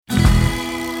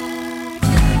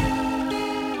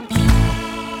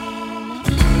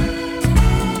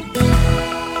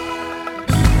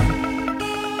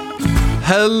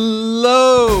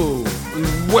Hello,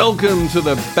 and welcome to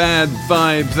the Bad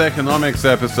Vibes Economics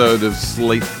episode of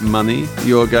Slate Money,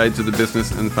 your guide to the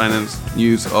business and finance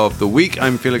news of the week.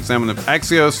 I'm Felix Salmon of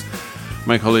Axios.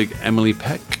 My colleague Emily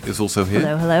Peck is also here.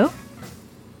 Hello, hello.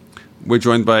 We're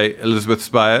joined by Elizabeth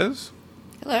Spires.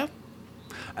 Hello.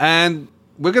 And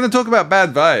we're going to talk about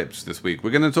bad vibes this week.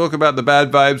 We're going to talk about the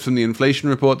bad vibes from the inflation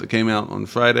report that came out on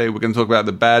Friday. We're going to talk about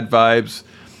the bad vibes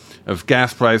of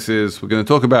gas prices. We're going to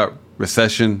talk about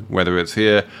recession, whether it's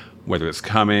here, whether it's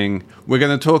coming. We're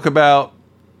going to talk about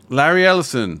Larry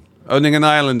Ellison owning an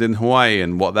island in Hawaii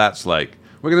and what that's like.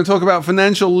 We're going to talk about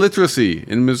financial literacy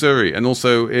in Missouri and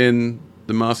also in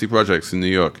the Marcy projects in New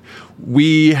York.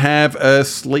 We have a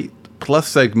Slate Plus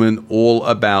segment all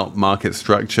about market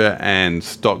structure and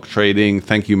stock trading.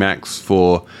 Thank you, Max,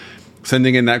 for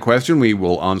sending in that question. We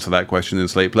will answer that question in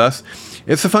Slate Plus.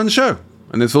 It's a fun show,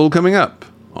 and it's all coming up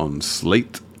on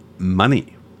Slate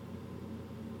Money.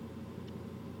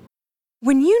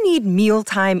 When you need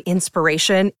mealtime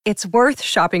inspiration, it's worth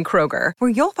shopping Kroger, where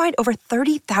you'll find over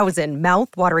 30,000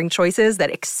 mouth-watering choices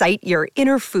that excite your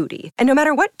inner foodie. And no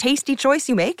matter what tasty choice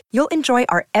you make, you'll enjoy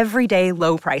our everyday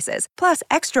low prices, plus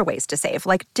extra ways to save,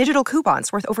 like digital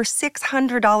coupons worth over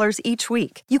 $600 each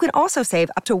week. You can also save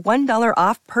up to $1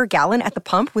 off per gallon at the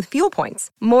pump with fuel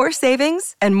points. More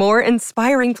savings and more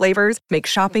inspiring flavors make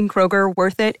shopping Kroger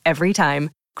worth it every time.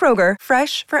 Kroger,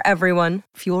 fresh for everyone.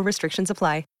 Fuel restrictions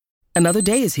apply. Another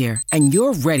day is here, and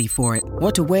you're ready for it.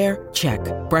 What to wear? Check.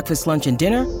 Breakfast, lunch, and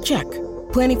dinner? Check.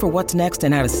 Planning for what's next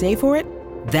and how to save for it?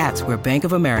 That's where Bank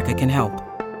of America can help.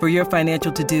 For your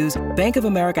financial to-dos, Bank of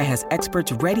America has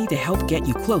experts ready to help get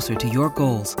you closer to your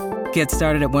goals. Get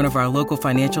started at one of our local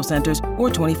financial centers or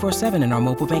 24/7 in our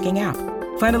mobile banking app.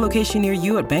 Find a location near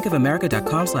you at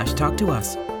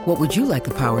bankofamerica.com/talktous. What would you like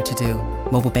the power to do?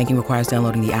 Mobile banking requires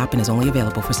downloading the app and is only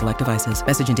available for select devices.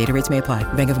 Message and data rates may apply.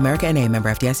 Bank of America N.A., member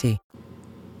FDIC.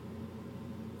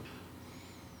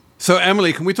 So,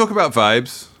 Emily, can we talk about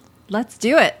vibes? Let's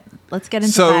do it. Let's get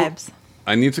into vibes.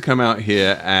 I need to come out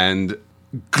here and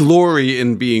glory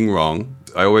in being wrong.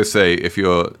 I always say, if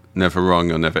you're never wrong,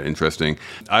 you're never interesting.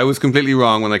 I was completely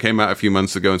wrong when I came out a few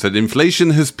months ago and said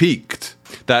inflation has peaked.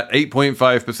 That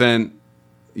 8.5%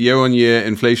 year-on-year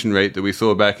inflation rate that we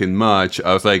saw back in March,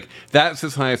 I was like, that's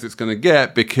as high as it's going to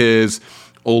get, because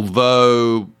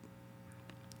although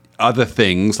other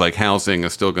things like housing are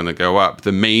still going to go up,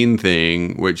 the main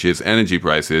thing, which is energy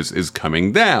prices, is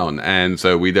coming down. And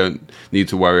so we don't need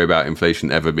to worry about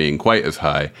inflation ever being quite as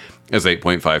high as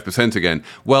 8.5% again.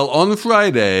 Well, on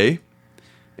Friday,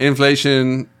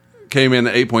 inflation came in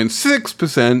at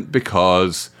 8.6%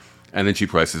 because energy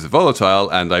prices are volatile,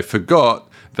 and I forgot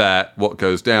that what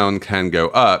goes down can go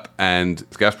up, and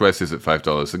gas prices at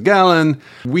 $5 a gallon.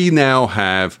 We now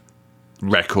have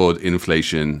record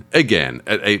inflation again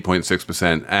at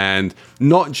 8.6%, and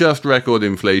not just record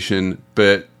inflation,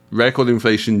 but record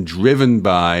inflation driven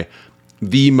by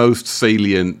the most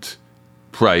salient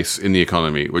price in the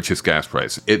economy, which is gas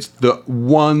price. It's the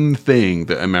one thing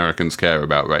that Americans care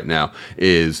about right now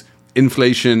is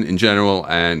inflation in general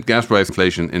and gas price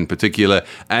inflation in particular.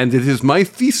 And it is my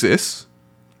thesis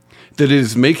that it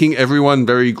is making everyone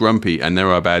very grumpy, and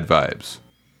there are bad vibes.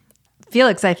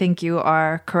 Felix, I think you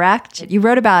are correct. You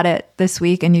wrote about it this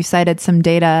week, and you cited some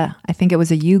data. I think it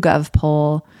was a YouGov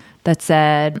poll that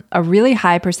said a really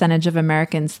high percentage of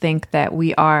Americans think that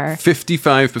we are...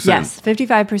 55%. Yes,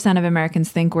 55% of Americans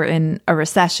think we're in a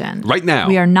recession. Right now.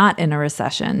 We are not in a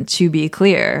recession, to be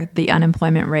clear. The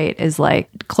unemployment rate is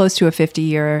like close to a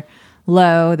 50-year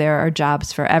low. There are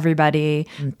jobs for everybody.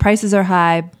 Prices are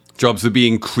high. Jobs are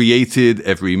being created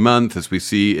every month, as we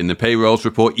see in the payrolls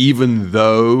report, even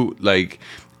though like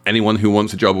anyone who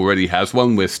wants a job already has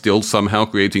one. We're still somehow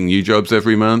creating new jobs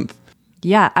every month.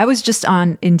 Yeah, I was just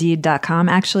on Indeed.com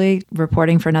actually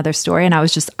reporting for another story, and I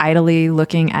was just idly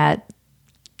looking at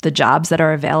the jobs that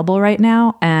are available right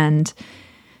now. And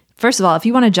first of all, if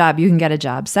you want a job, you can get a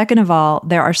job. Second of all,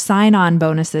 there are sign-on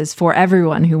bonuses for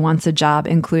everyone who wants a job,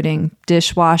 including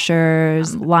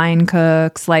dishwashers, line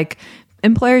cooks. Like,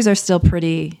 employers are still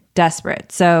pretty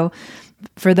desperate. So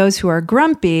for those who are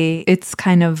grumpy, it's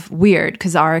kind of weird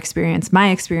because my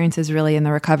experience is really in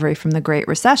the recovery from the Great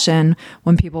Recession,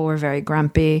 when people were very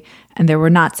grumpy and there were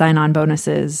not sign-on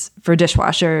bonuses for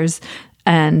dishwashers,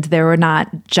 and there were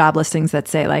not job listings that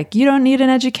say like, you don't need an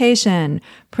education,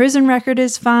 prison record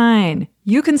is fine,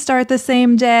 you can start the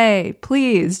same day,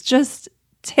 please just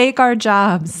take our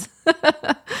jobs.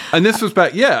 And this was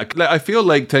back, I feel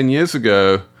like 10 years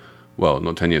ago, well,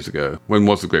 not 10 years ago. When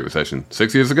was the Great Recession?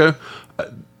 6 years ago?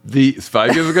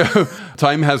 5 years ago?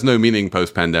 Time has no meaning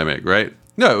post-pandemic, right?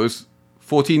 No, it was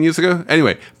 14 years ago?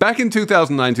 Anyway, back in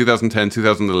 2009, 2010,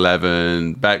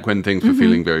 2011, back when things were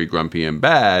feeling very grumpy and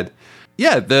bad,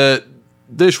 yeah, the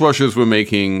dishwashers were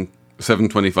making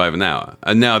 $7.25 an hour,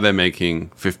 and now they're making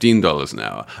 $15 an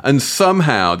hour. And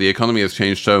somehow the economy has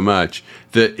changed so much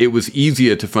that it was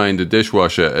easier to find a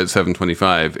dishwasher at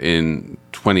 $7.25 in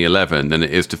 2011 than it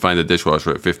is to find a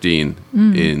dishwasher at $15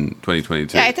 in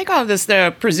 2022. Yeah, I think all of this, though,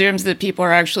 presumes that people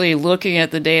are actually looking at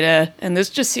the data, and this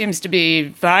just seems to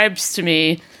be vibes to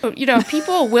me. You know,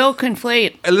 people will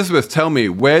conflate. Elizabeth, tell me,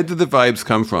 where do the vibes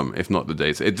come from, if not the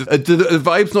data? Do the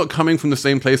vibes not coming from the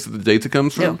same place that the data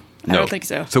comes from? No, I don't think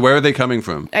so. So where are they coming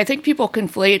from? I think people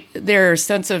conflate their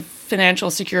sense of financial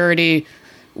security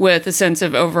with a sense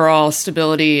of overall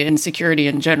stability and security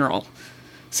in general.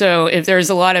 So if there's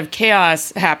a lot of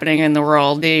chaos happening in the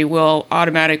world, they will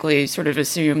automatically sort of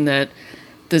assume that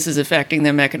this is affecting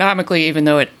them economically, even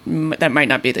though that might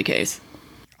not be the case.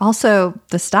 Also,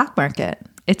 the stock market.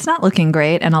 It's not looking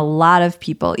great. And a lot of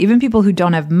people, even people who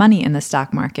don't have money in the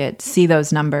stock market, see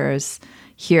those numbers,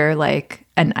 hear like,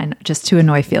 and just to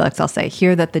annoy Felix, I'll say,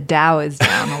 hear that the Dow is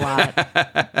down a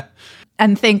lot.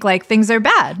 And think like things are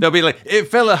bad. They'll be like, it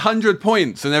fell 100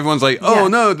 points. And everyone's like, oh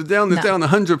no, the down is down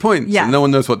 100 points. Yeah. And no one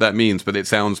knows what that means, but it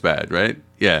sounds bad, right?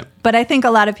 Yeah. But I think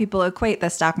a lot of people equate the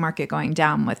stock market going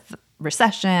down with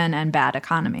recession and bad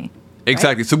economy.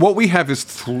 Exactly. Right? So what we have is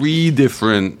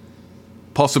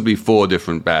possibly 4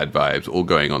 different bad vibes all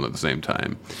going on at the same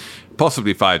time.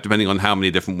 Possibly 5, depending on how many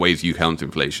different ways you count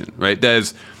inflation, right?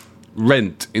 There's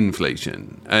rent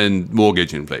inflation and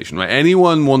mortgage inflation, right?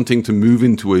 Anyone wanting to move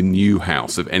into a new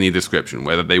house of any description,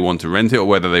 whether they want to rent it or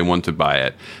whether they want to buy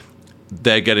it,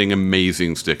 they're getting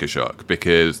amazing sticker shock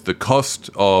because the cost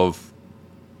of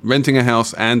renting a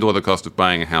house and or the cost of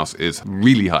buying a house is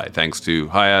really high thanks to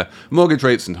higher mortgage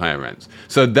rates and higher rents.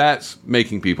 So that's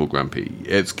making people grumpy.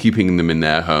 It's keeping them in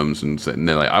their homes and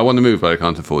they're like, I want to move, but I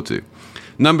can't afford to.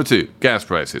 Number 2, gas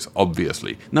prices,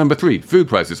 obviously. Number 3, food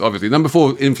prices, obviously. Number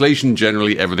 4, inflation.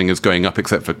 Generally, everything is going up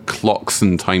except for clocks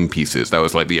and timepieces. That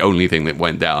was like the only thing that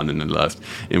went down in the last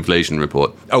inflation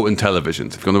report. Oh, and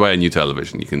televisions. If you want to buy a new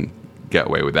television, you can get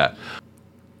away with that.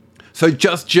 So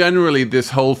just generally this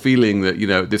whole feeling that, you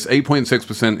know, this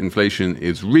 8.6% inflation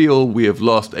is real. We have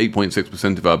lost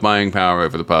 8.6% of our buying power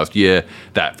over the past year.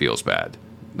 That feels bad.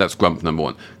 That's grump number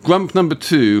 1. Grump number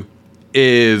 2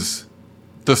 is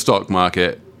the stock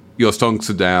market. Your stocks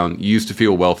are down. You used to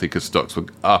feel wealthy because stocks were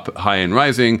up, high and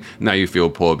rising. Now you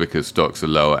feel poor because stocks are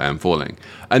lower and falling.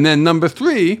 And then number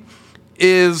 3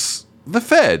 is the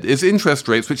Fed, is interest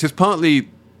rates, which is partly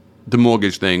the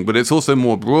mortgage thing, but it's also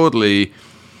more broadly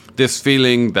this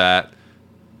feeling that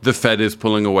the Fed is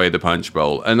pulling away the punch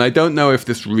bowl. And I don't know if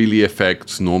this really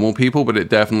affects normal people, but it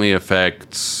definitely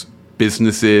affects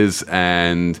businesses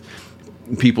and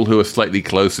people who are slightly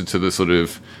closer to the sort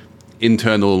of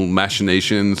internal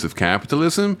machinations of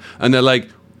capitalism. And they're like,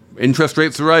 interest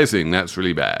rates are rising. That's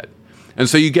really bad. And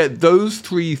so you get those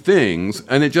 3 things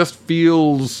and it just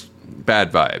feels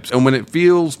bad vibes. And when it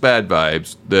feels bad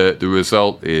vibes, the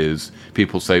result is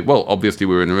people say, well, obviously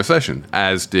we're in a recession,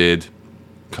 as did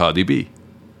Cardi B.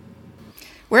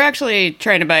 We're actually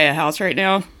trying to buy a house right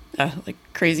now, like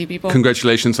crazy people.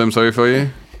 Congratulations. I'm sorry for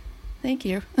you. Thank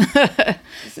you.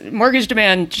 Mortgage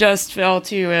demand just fell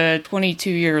to a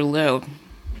 22-year low,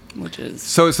 which is...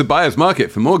 So it's the buyer's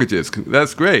market for mortgages.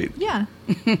 That's great. Yeah.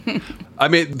 I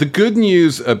mean, the good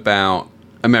news about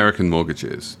American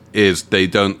mortgages is they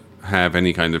don't have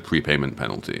any kind of prepayment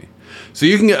penalty. So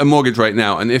you can get a mortgage right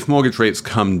now, and if mortgage rates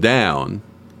come down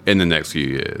in the next few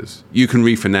years, you can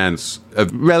refinance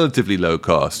at relatively low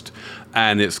cost,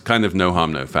 and it's kind of no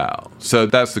harm, no foul. So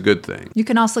that's the good thing. You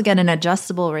can also get an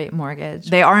adjustable rate mortgage.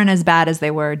 They aren't as bad as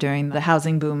they were during the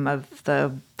housing boom of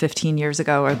the 15 years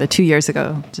ago or the 2 years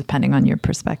ago, depending on your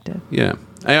perspective. Yeah.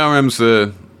 ARMs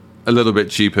are a little bit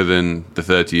cheaper than the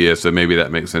 30 years, so maybe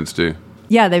that makes sense too.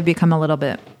 Yeah, they've become a little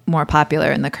bit more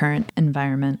popular in the current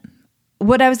environment.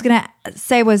 What I was going to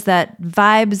say was that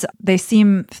vibes, they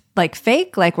seem like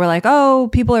fake. Like we're like, oh,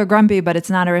 people are grumpy, but it's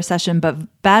not a recession.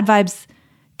 But bad vibes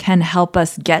can help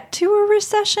us get to a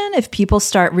recession. If people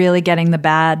start really getting the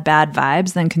bad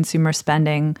vibes, then consumer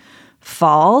spending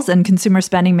falls. And consumer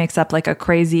spending makes up like a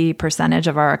crazy percentage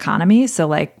of our economy. So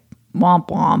like womp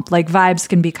womp, like vibes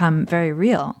can become very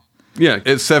real. Yeah,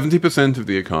 it's 70% of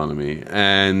the economy.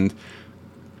 And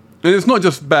it's not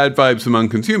just bad vibes among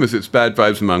consumers, it's bad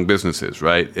vibes among businesses,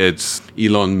 right? It's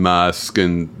Elon Musk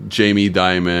and Jamie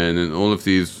Dimon and all of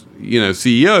these,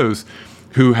 CEOs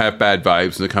who have bad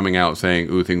vibes and are coming out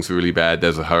saying, ooh, things are really bad,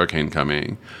 there's a hurricane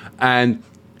coming. And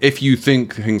if you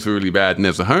think things are really bad and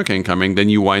there's a hurricane coming, then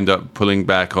you wind up pulling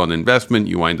back on investment,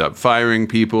 you wind up firing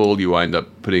people, you wind up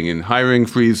putting in hiring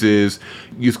freezes,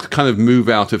 you kind of move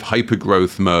out of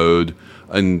hyper-growth mode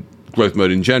and growth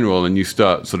mode in general, and you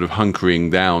start sort of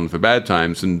hunkering down for bad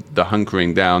times. And the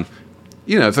hunkering down,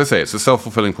 you know, as I say, it's a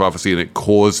self-fulfilling prophecy, and it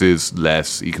causes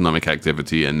less economic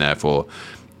activity, and therefore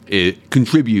it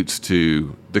contributes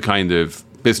to the kind of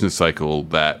business cycle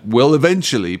that will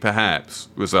eventually perhaps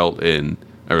result in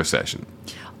a recession.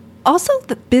 Also,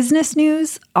 the business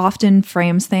news often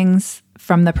frames things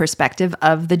from the perspective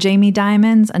of the Jamie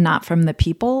Dimons and not from the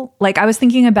people. Like, I was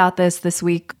thinking about this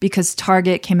week because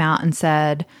Target came out and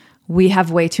said, we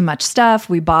have way too much stuff.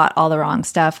 We bought all the wrong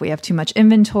stuff. We have too much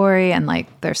inventory, and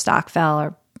like their stock fell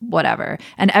or whatever.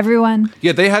 And everyone...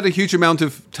 Yeah, they had a huge amount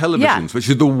of televisions, which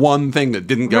is the one thing that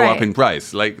didn't go up in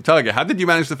price. Like, Target, how did you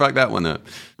manage to fuck that one up?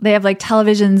 They have like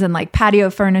televisions and like patio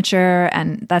furniture,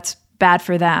 and that's bad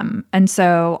for them. And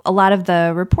so a lot of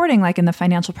the reporting, like in the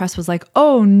financial press, was like,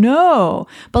 oh no.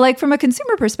 But like from a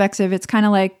consumer perspective, it's kind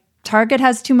of like, Target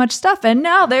has too much stuff and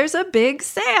now there's a big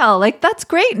sale. Like, that's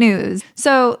great news.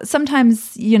 So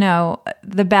sometimes, you know,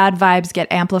 the bad vibes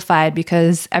get amplified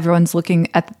because everyone's looking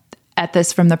at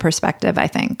this from the perspective, I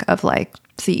think, of like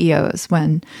CEOs,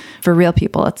 when for real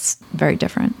people, it's very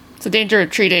different. It's a danger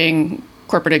of treating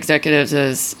corporate executives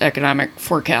as economic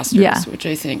forecasters, which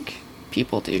I think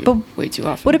people do way too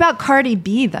often. What about Cardi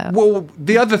B, though? Well,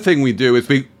 the other thing we do is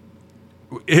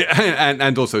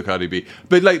and also Cardi B.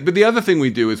 But the other thing we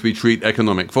do is we treat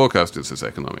economic forecasters as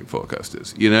economic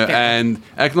forecasters, you know, and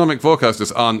economic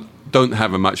forecasters don't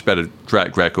have a much better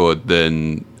track record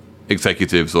than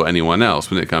executives or anyone else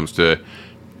when it comes to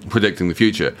predicting the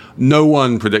future. No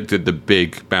one predicted the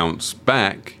big bounce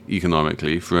back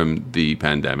economically from the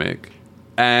pandemic,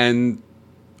 and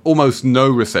almost no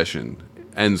recession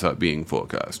ends up being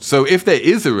forecast. So if there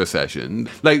is a recession,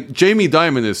 like Jamie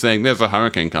Dimon is saying there's a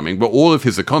hurricane coming, but all of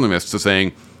his economists are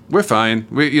saying we're fine.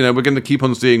 We're going to keep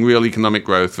on seeing real economic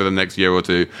growth for the next year or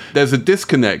two. There's a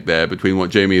disconnect there between what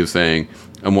Jamie is saying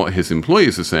and what his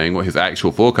employees are saying, what his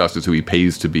actual forecasters, who he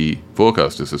pays to be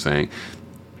forecasters, are saying.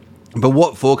 But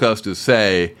what forecasters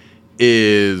say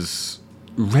is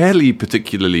rarely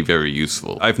particularly very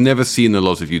useful. I've never seen a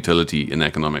lot of utility in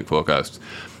economic forecasts.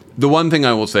 The one thing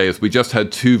I will say is we just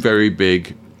had two very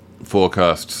big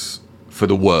forecasts for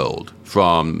the world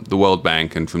from the World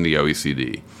Bank and from the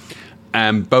OECD.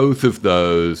 And both of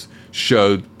those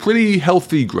showed pretty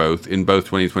healthy growth in both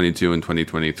 2022 and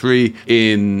 2023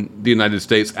 in the United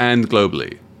States and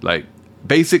globally. Like,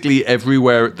 basically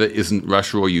everywhere that isn't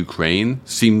Russia or Ukraine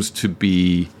seems to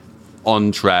be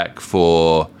on track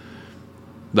for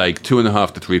like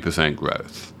 2.5% to 3%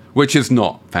 growth. Which is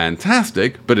not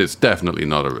fantastic, but it's definitely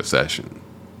not a recession.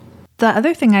 The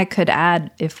other thing I could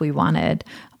add, if we wanted,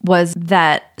 was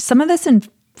that some of this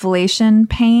inflation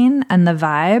pain and the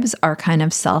vibes are kind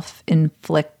of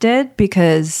self-inflicted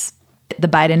because the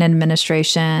Biden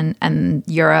administration and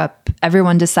Europe,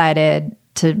 everyone decided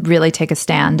to really take a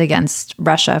stand against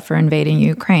Russia for invading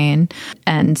Ukraine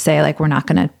and say, like, we're not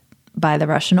going to buy the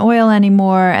Russian oil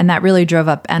anymore. And that really drove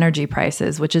up energy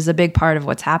prices, which is a big part of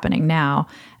what's happening now.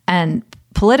 And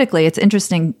politically, it's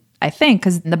interesting, I think,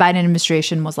 because the Biden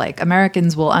administration was like,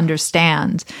 Americans will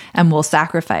understand and will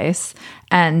sacrifice.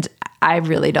 And I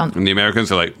really don't. And the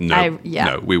Americans are like, no,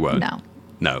 no, we won't.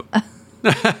 No.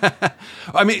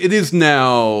 I mean, it is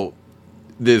now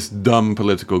this dumb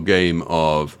political game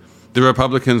of the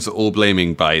Republicans are all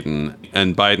blaming Biden,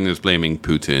 and Biden is blaming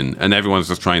Putin, and everyone's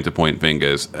just trying to point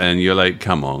fingers. And you're like,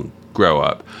 come on, grow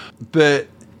up. But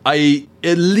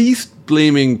at least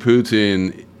blaming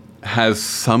Putin has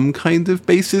some kind of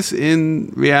basis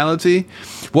in reality.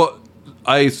 What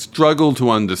I struggle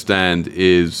to understand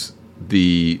is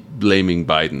the blaming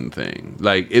Biden thing.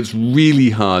 Like, it's really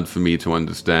hard for me to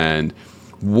understand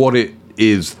what it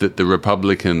is that the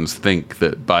Republicans think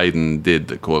that Biden did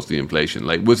that caused the inflation.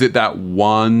 Like, was it that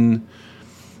one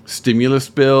stimulus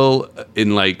bill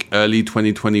in like early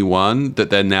 2021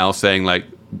 that they're now saying like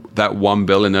that one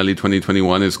bill in early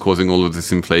 2021 is causing all of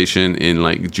this inflation in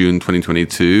like June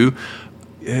 2022?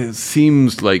 It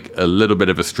seems like a little bit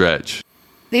of a stretch.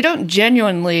 They don't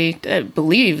genuinely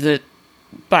believe that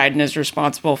Biden is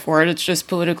responsible for it. It's just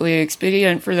politically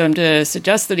expedient for them to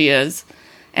suggest that he is.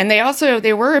 And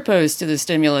they were opposed to the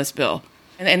stimulus bill.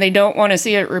 And they don't want to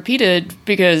see it repeated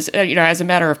because, as a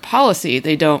matter of policy,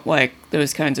 they don't like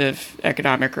those kinds of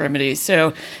economic remedies.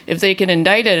 So if they can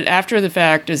indict it after the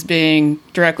fact as being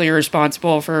directly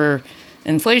responsible for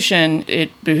inflation, it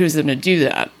behooves them to do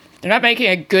that. They're not making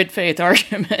a good faith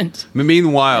argument.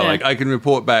 Meanwhile, I can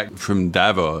report back from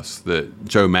Davos that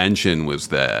Joe Manchin was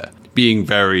there being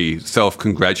very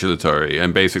self-congratulatory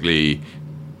and basically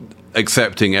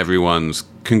accepting everyone's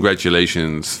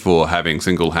congratulations for having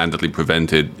single-handedly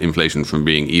prevented inflation from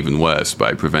being even worse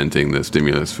by preventing the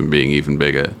stimulus from being even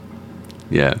bigger.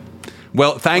 Yeah.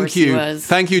 Well, thank you,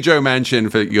 Joe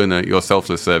Manchin, for your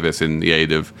selfless service in the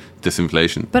aid of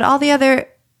disinflation. But all the other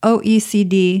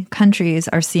OECD countries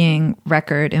are seeing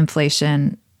record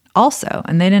inflation also,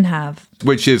 and they didn't have.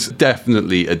 Which is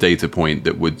definitely a data point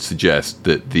that would suggest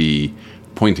that the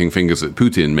pointing fingers at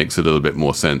Putin makes a little bit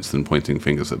more sense than pointing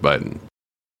fingers at Biden.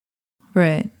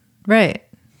 Right.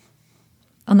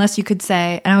 Unless you could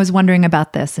say, and I was wondering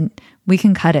about this, and we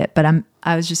can cut it, but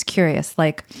I was just curious,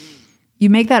 like, you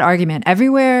make that argument.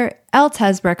 Everywhere else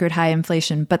has record high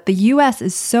inflation, but the US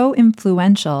is so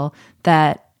influential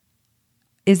that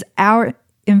is our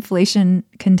inflation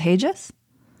contagious?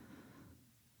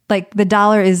 Like, the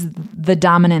dollar is the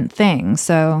dominant thing.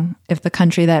 So if the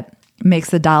country that makes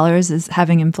the dollars is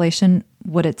having inflation,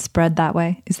 would it spread that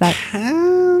way? Is that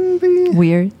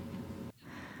weird?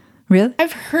 Really?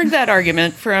 I've heard that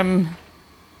argument from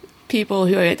people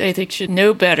who I think should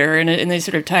know better, and they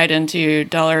sort of tie it into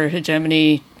dollar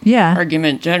hegemony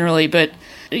argument generally. But,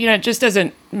 it just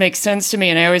doesn't make sense to me.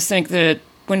 And I always think that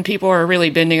when people are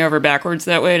really bending over backwards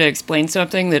that way to explain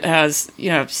something that has,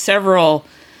 several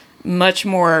much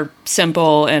more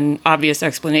simple and obvious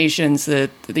explanations,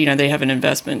 that, they have an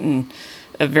investment in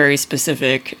a very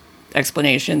specific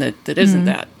explanation that isn't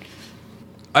that.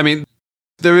 I mean,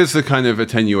 there is a kind of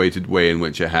attenuated way in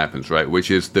which it happens, right?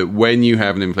 Which is that when you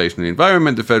have an inflationary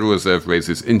environment, the Federal Reserve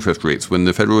raises interest rates. When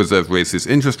the Federal Reserve raises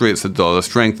interest rates, the dollar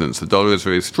strengthens. The dollar is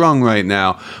very strong right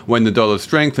now. When the dollar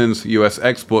strengthens, U.S.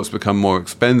 exports become more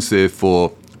expensive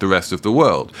for the rest of the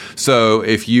world. So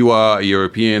if you are a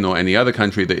European or any other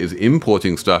country that is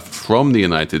importing stuff from the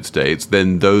United States,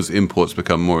 then those imports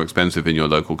become more expensive in your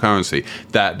local currency.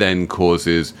 That then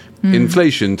causes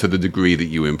inflation to the degree that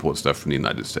you import stuff from the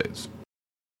United States.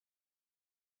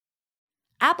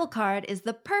 Apple Card is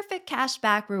the perfect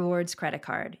cashback rewards credit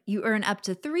card. You earn up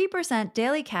to 3%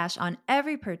 daily cash on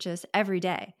every purchase every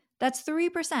day. That's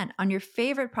 3% on your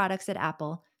favorite products at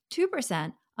Apple,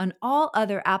 2% on all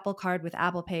other Apple Card with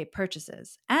Apple Pay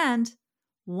purchases, and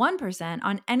 1%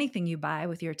 on anything you buy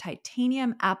with your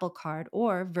titanium Apple Card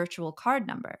or virtual card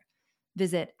number.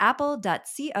 Visit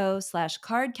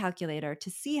apple.co/card calculator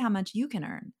to see how much you can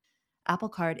earn. Apple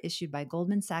Card issued by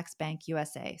Goldman Sachs Bank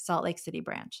USA, Salt Lake City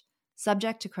branch.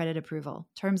 Subject to credit approval.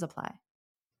 Terms apply.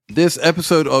 This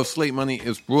episode of Slate Money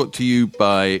is brought to you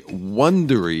by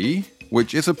Wondery,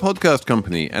 which is a podcast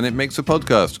company, and it makes a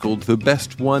podcast called The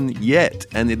Best One Yet,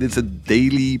 and it is a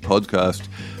daily podcast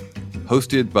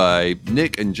hosted by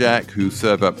Nick and Jack, who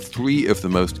serve up 3 of the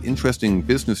most interesting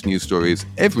business news stories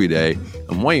every day,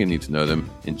 and why you need to know them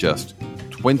in just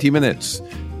 20 minutes.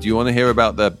 Do you want to hear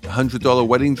about the $100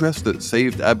 wedding dress that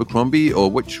saved Abercrombie, or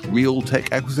which real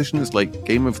tech acquisitions like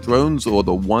Game of Thrones, or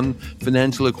the one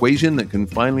financial equation that can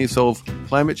finally solve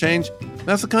climate change?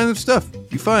 That's the kind of stuff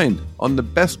you find on The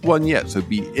Best One Yet. So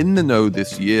be in the know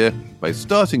this year by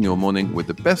starting your morning with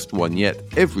The Best One Yet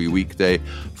every weekday.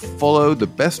 Follow The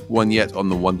Best One Yet on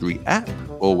the Wondery app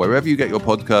or wherever you get your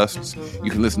podcasts. You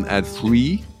can listen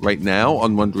ad-free right now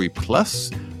on Wondery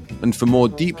Plus. And for more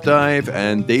deep dive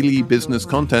and daily business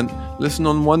content, listen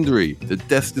on Wondery, the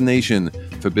destination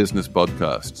for business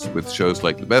podcasts, with shows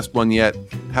like The Best One Yet,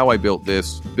 How I Built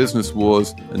This, Business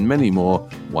Wars, and many more.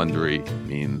 Wondery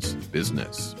means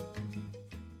business.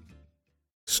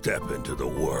 Step into the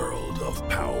world of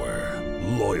power,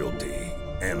 loyalty,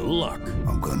 and luck.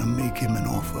 I'm gonna make him an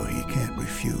offer he can't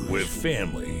refuse. With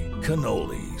family,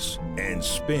 cannolis, and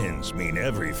spins mean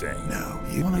everything. Now,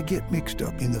 you wanna get mixed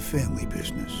up in the family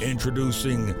business.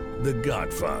 Introducing The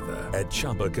Godfather at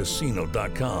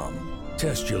ChumbaCasino.com.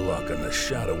 Test your luck in the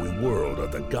shadowy world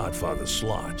of The Godfather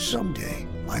slot. Someday,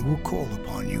 I will call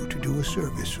upon you to do a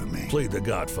service for me. Play The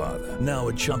Godfather, now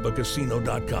at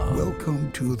ChumbaCasino.com.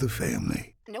 Welcome to the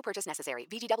family. No purchase necessary.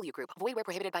 VGW Group. Void where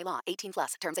prohibited by law. 18+.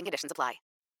 Terms and conditions apply.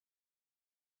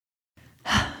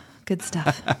 Good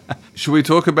stuff. Should we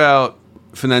talk about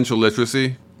financial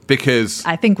literacy? Because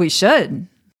I think we should.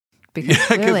 Because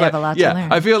clearly I have a lot to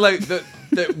learn. I feel like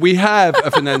that we have a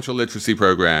financial literacy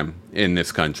program in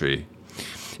this country.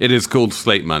 It is called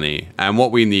Slate Money. And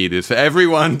what we need is for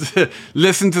everyone to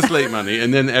listen to Slate Money,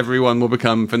 and then everyone will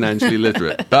become financially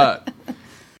literate. But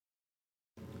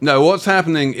no, what's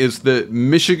happening is that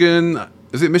Michigan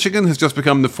has just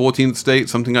become the 14th state,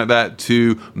 something like that,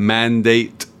 to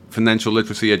mandate financial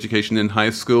literacy education in high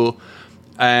school.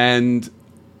 And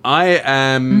I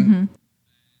am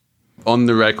on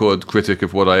the record critic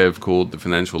of what I have called the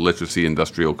financial literacy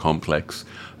industrial complex.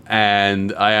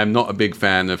 And I am not a big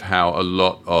fan of how a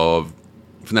lot of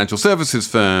financial services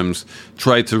firms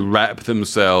try to wrap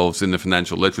themselves in the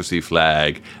financial literacy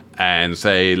flag and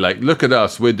say, like, look at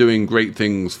us, we're doing great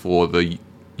things for the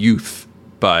youth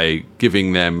by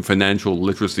giving them financial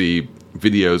literacy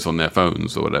videos on their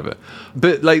phones or whatever.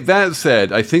 But like that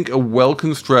said, I think a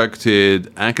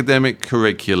well-constructed academic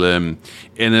curriculum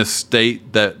in a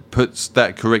state that puts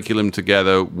that curriculum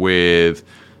together with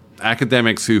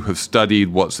academics who have studied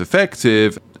what's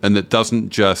effective and that doesn't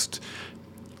just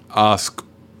ask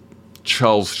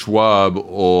Charles Schwab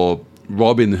or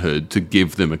Robin Hood to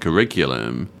give them a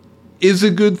curriculum is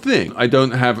a good thing. I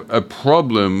don't have a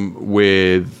problem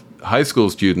with high school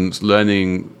students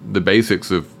learning the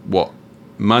basics of what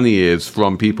money is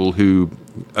from people who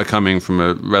are coming from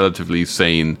a relatively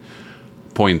sane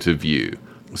point of view.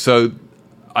 So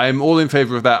I'm all in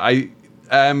favor of that. I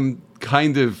am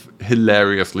kind of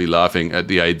hilariously laughing at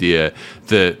the idea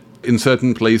that in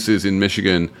certain places in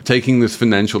Michigan, taking this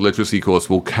financial literacy course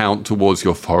will count towards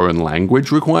your foreign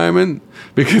language requirement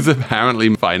because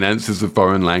apparently finance is a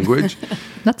foreign language.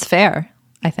 That's fair,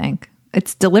 I think.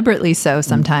 It's deliberately so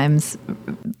sometimes.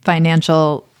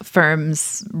 Financial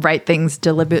firms write things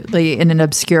deliberately in an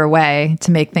obscure way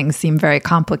to make things seem very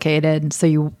complicated. So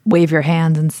you wave your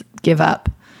hands and give up.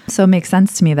 So it makes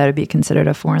sense to me that it'd be considered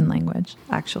a foreign language,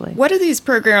 actually. What do these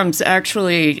programs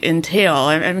actually entail?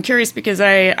 I'm curious because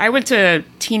I went to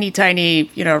teeny tiny,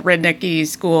 rednecky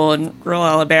school in rural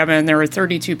Alabama, and there were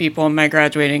 32 people in my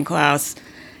graduating class.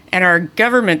 And our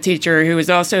government teacher, who was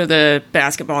also the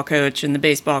basketball coach and the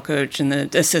baseball coach and the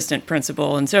assistant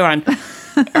principal and so on,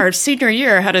 our senior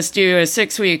year had us do a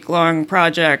 6-week-long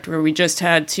project where we just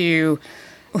had to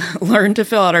learn to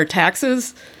fill out our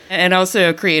taxes and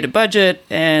also create a budget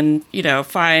and,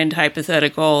 find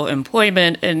hypothetical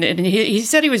employment. And he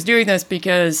said he was doing this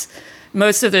because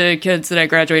most of the kids that I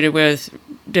graduated with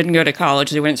didn't go to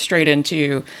college. They went straight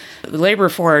into the labor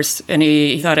force, and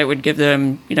he thought it would give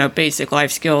them, basic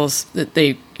life skills that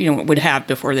they, would have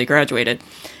before they graduated.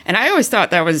 And I always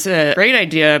thought that was a great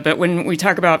idea. But when we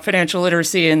talk about financial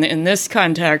literacy in this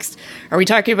context, are we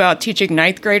talking about teaching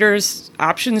ninth graders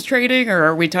options trading, or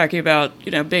are we talking about,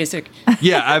 basic?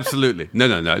 Yeah, absolutely.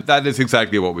 No. That is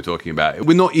exactly what we're talking about.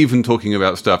 We're not even talking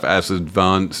about stuff as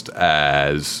advanced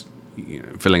as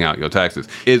filling out your taxes.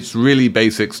 It's really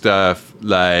basic stuff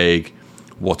like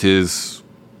what is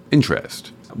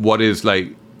interest? What is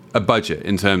like a budget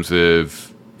in terms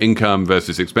of income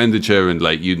versus expenditure, and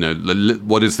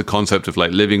what is the concept of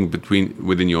like living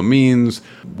within your means?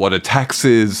 What are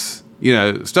taxes?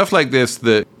 Stuff like this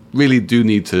that really do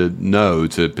need to know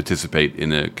to participate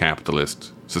in a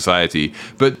capitalist society.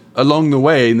 But along the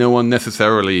way, no one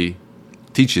necessarily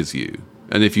teaches you.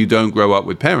 And if you don't grow up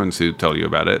with parents who tell you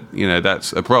about it,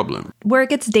 that's a problem. Where it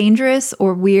gets dangerous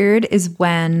or weird is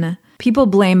when people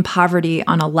blame poverty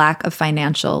on a lack of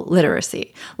financial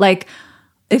literacy. Like,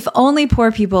 if only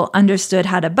poor people understood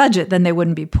how to budget, then they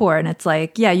wouldn't be poor. And it's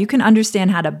like, yeah, you can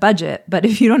understand how to budget, but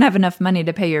if you don't have enough money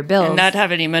to pay your bills, and not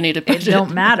have any money to budget, it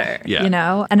don't matter,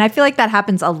 Yeah. And I feel like that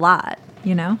happens a lot,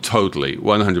 Totally,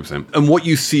 100%. And what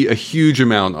you see a huge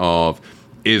amount of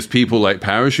is people like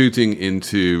parachuting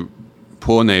into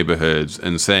poor neighborhoods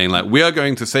and saying like, we are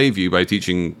going to save you by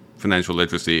teaching financial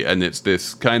literacy. And it's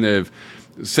this kind of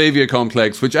savior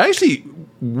complex, which actually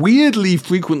weirdly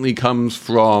frequently comes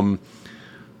from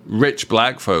rich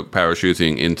black folk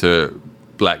parachuting into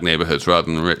black neighborhoods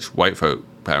rather than rich white folk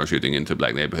parachuting into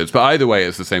black neighborhoods. But either way,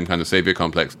 it's the same kind of savior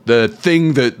complex. The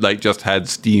thing that just had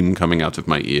steam coming out of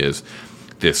my ears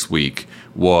this week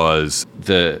was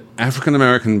the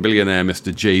African-American billionaire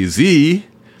Mr. Jay-Z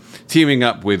teaming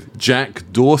up with Jack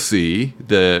Dorsey,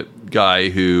 the guy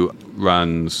who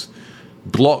runs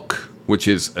Block, which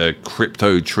is a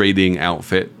crypto trading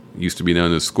outfit, used to be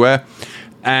known as Square.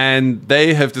 And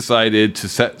they have decided to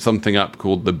set something up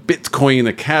called the Bitcoin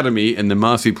Academy in the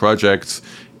Marcy Projects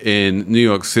in New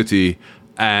York City.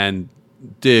 And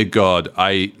dear God,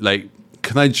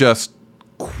 can I just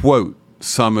quote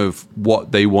some of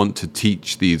what they want to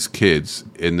teach these kids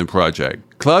in the project?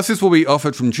 Classes will be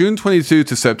offered from June 22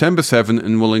 to September 7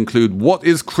 and will include what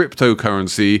is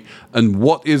cryptocurrency and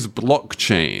what is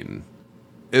blockchain.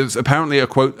 It's apparently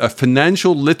a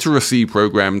financial literacy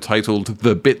program titled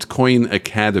the Bitcoin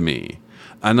Academy.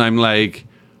 And I'm like,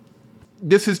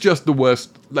 this is just the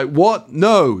worst. Like, what?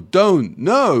 No, don't,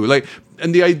 no. Like,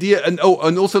 and the idea, and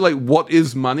also like, what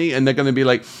is money? And they're going to be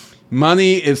like,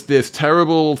 money is this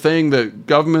terrible thing that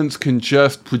governments can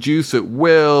just produce at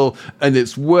will, and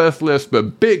it's worthless,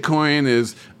 but Bitcoin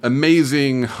is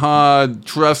amazing, hard,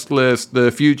 trustless, the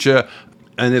future.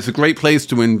 and it's a great place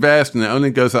to invest, and it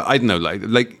only goes up. I don't know,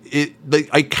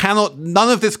 I cannot, none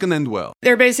of this can end well.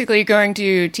 They're basically going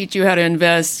to teach you how to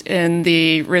invest in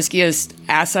the riskiest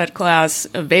asset class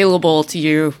available to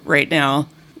you right now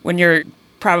when you're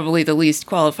probably the least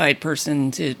qualified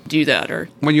person to do that. Or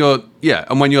when you're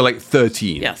like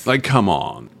 13. Yes. Like, come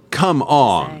on.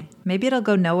 Maybe it'll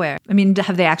go nowhere. I mean,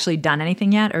 have they actually done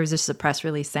anything yet? Or is this a press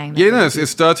release saying that? Yeah, no, it's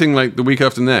starting like the week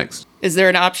after next. Is there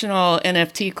an optional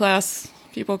NFT class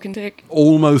people can take?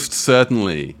 Almost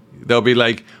certainly. They'll be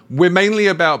like, we're mainly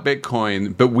about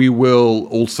Bitcoin, but we will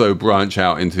also branch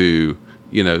out into,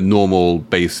 normal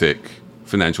basic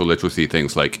financial literacy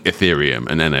things like Ethereum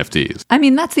and NFTs. I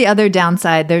mean, that's the other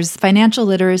downside. There's financial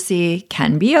literacy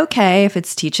can be okay if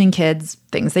it's teaching kids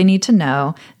things they need to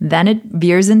know. Then it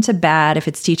veers into bad if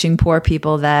it's teaching poor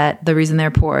people that the reason they're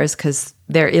poor is because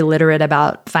they're illiterate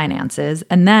about finances.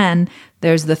 And then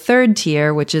there's the third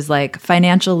tier, which is like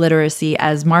financial literacy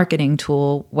as marketing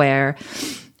tool, where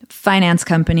finance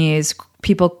companies,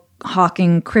 people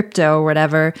hawking crypto or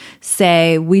whatever,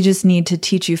 say, we just need to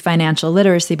teach you financial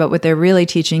literacy, but what they're really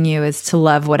teaching you is to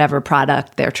love whatever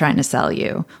product they're trying to sell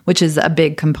you, which is a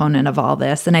big component of all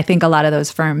this. And I think a lot of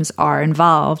those firms are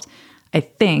involved,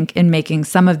 in making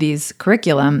some of these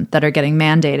curriculum that are getting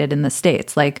mandated in the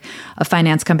States. Like a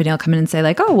finance company will come in and say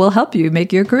like, oh, we'll help you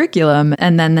make your curriculum.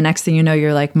 And then the next thing you know,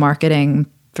 you're like marketing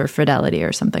for Fidelity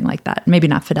or something like that. Maybe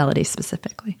not Fidelity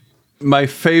specifically. My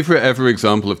favorite ever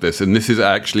example of this, and this is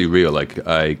actually real, like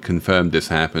I confirmed this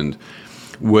happened,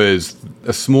 was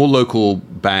a small local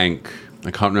bank,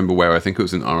 I can't remember where, I think it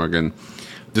was in Oregon,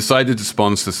 decided to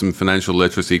sponsor some financial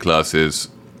literacy classes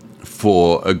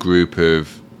for a group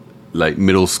of like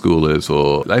middle schoolers,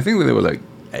 or I think they were like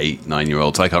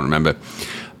 8-9-year-olds, I can't remember.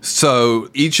 So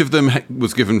each of them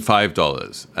was given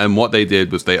 $5, and what they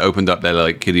did was they opened up their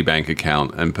like kiddie bank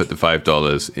account and put the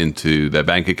 $5 into their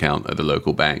bank account at the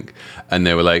local bank, and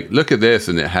they were like, "Look at this,"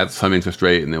 and it had some interest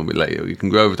rate, and they'll be like, "You can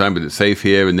grow over time, but it's safe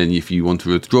here." And then if you want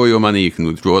to withdraw your money, you can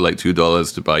withdraw like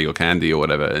 $2 to buy your candy or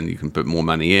whatever, and you can put more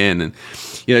money in, and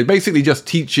basically just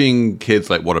teaching kids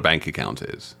like what a bank account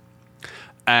is.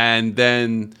 And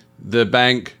then the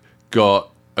bank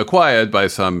got acquired by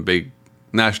some big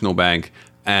national bank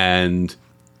and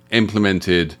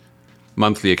implemented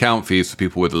monthly account fees for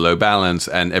people with a low balance,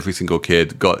 and every single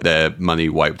kid got their money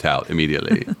wiped out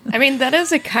immediately. I mean, that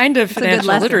is a kind of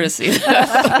financial literacy.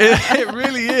 It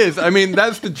really is. I mean,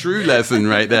 that's the true lesson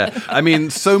right there. I mean,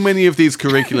 so many of these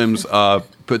curriculums are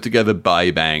put together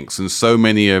by banks, and so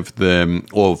many of them,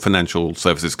 or financial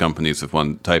services companies of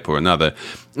one type or another,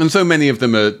 and so many of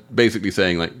them are basically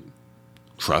saying, like,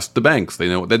 trust the banks, they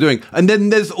know what they're doing. And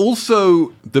then there's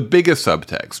also the bigger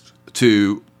subtext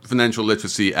to financial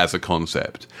literacy as a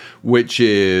concept, which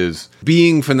is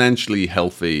being financially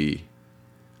healthy,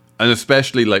 and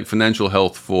especially like financial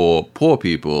health for poor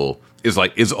people is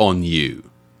on you.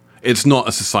 It's not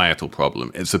a societal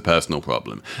problem, it's a personal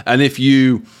problem. And if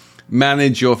you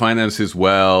manage your finances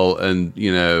well and,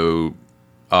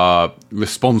 are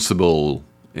responsible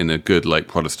in a good, like,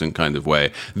 Protestant kind of way,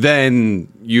 then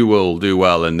you will do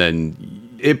well. And then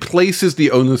it places the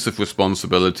onus of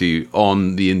responsibility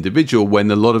on the individual,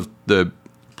 when a lot of the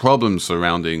problems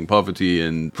surrounding poverty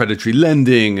and predatory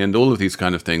lending and all of these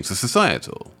kind of things are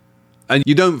societal. And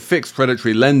you don't fix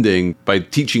predatory lending by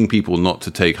teaching people not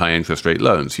to take high interest rate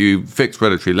loans. You fix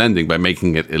predatory lending by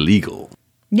making it illegal.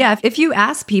 Yeah, if you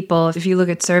ask people, if you look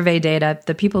at survey data,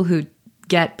 the people who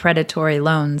get predatory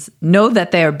loans know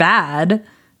that they're bad.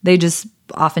 They just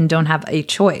often don't have a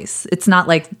choice. It's not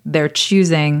like they're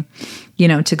choosing,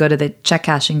 to go to the check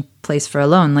cashing place for a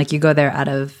loan. Like, you go there out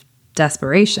of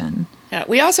desperation. Yeah,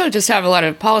 we also just have a lot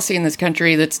of policy in this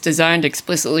country that's designed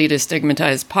explicitly to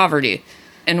stigmatize poverty.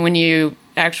 And when you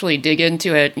actually dig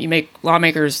into it, you make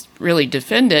lawmakers really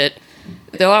defend it.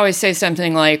 They'll always say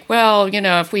something like, well,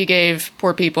 if we gave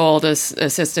poor people this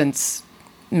assistance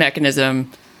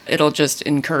mechanism, it'll just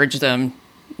encourage them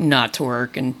not to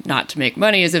work and not to make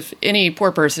money, as if any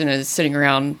poor person is sitting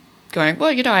around going, well,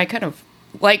 I kind of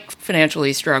like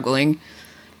financially struggling.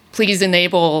 Please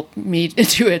enable me to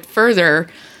do it further.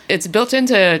 It's built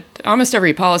into almost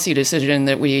every policy decision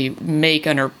that we make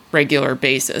on a regular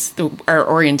basis, our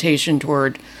orientation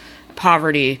toward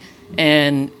poverty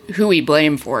and who we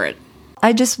blame for it.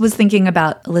 I just was thinking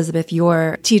about, Elizabeth,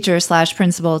 your teacher /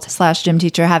 principal / gym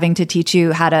teacher having to teach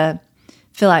you how to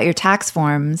fill out your tax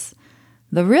forms.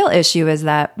 The real issue is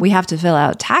that we have to fill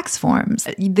out tax forms.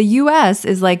 The US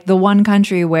is like the one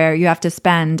country where you have to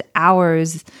spend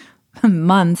hours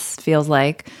months, feels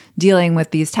like, dealing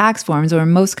with these tax forms, or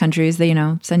in most countries, they,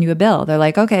 send you a bill. They're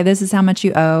like, okay, this is how much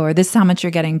you owe, or this is how much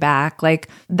you're getting back. Like,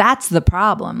 that's the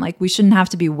problem. Like, we shouldn't have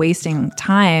to be wasting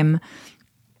time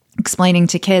explaining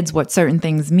to kids what certain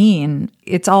things mean.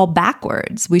 It's all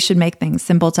backwards. We should make things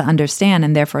simple to understand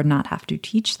and therefore not have to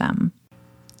teach them.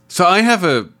 So I have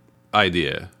an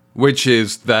idea, which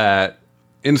is that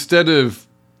instead of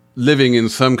living in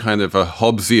some kind of a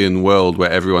Hobbesian world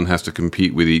where everyone has to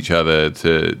compete with each other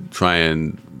to try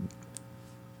and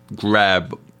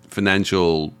grab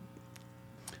financial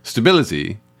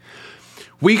stability,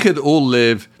 we could all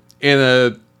live in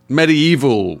a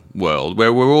medieval world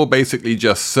where we're all basically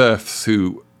just serfs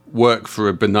who work for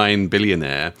a benign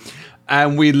billionaire,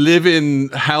 and we live in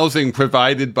housing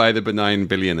provided by the benign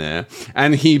billionaire,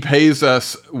 and he pays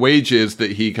us wages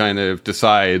that he kind of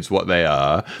decides what they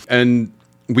are, and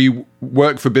we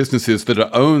work for businesses that are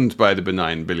owned by the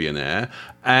benign billionaire,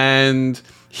 and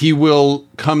he will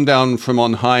come down from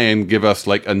on high and give us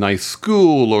like a nice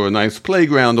school or a nice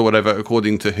playground or whatever,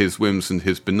 according to his whims and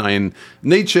his benign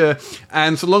nature.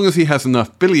 And so long as he has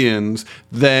enough billions,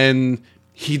 then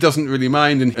he doesn't really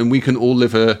mind, and we can all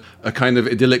live a kind of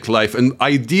idyllic life. And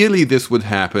ideally, this would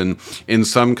happen in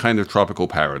some kind of tropical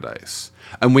paradise.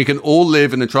 And we can all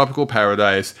live in a tropical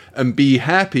paradise and be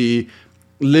happy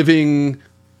living,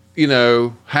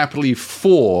 happily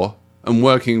for and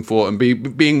working for and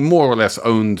being more or less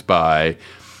owned by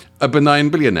a benign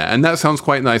billionaire. And that sounds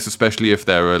quite nice, especially if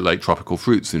there are like tropical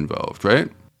fruits involved, right?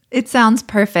 It sounds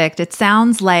perfect. It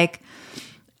sounds like,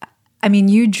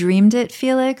 you dreamed it,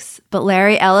 Felix, but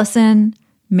Larry Ellison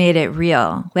made it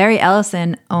real. Larry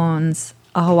Ellison owns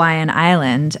a Hawaiian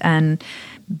island, and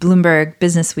Bloomberg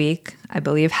Businessweek, I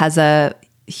believe, has a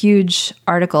huge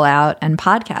article out and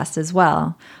podcast as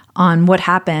well on what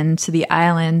happened to the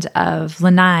island of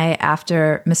Lanai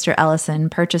after Mr. Ellison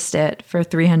purchased it for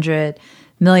 $300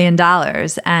 million.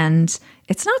 And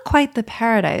it's not quite the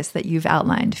paradise that you've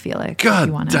outlined, Felix.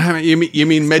 God damn it. You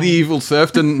mean medieval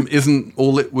serfdom isn't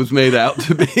all it was made out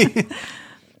to be?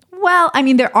 Well,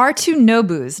 there are 2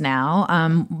 Nobus now.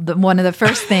 One of the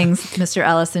first things Mr.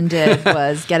 Ellison did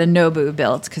was get a Nobu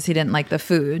built because he didn't like the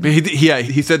food. But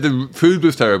he said the food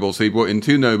was terrible, so he brought in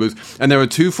 2 Nobus, and there are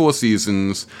 2 Four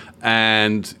Seasons,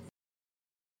 and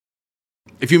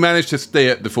if you manage to stay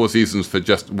at the Four Seasons for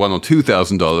just $1,000 or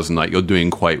 $2,000 a night, you're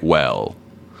doing quite well.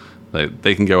 Like,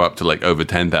 they can go up to like over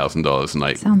 $10,000 a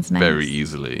night. Sounds nice. Very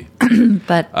easily.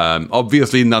 But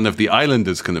obviously, none of the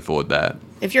islanders can afford that.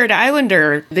 If you're an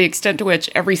islander, the extent to which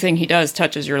everything he does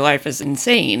touches your life is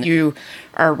insane. You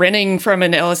are renting from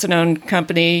an Ellison-owned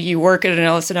company, you work at an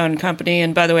Ellison-owned company,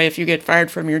 and by the way, if you get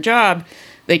fired from your job,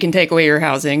 they can take away your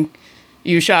housing.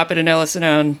 You shop at an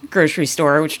Ellison-owned grocery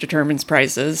store, which determines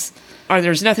prices.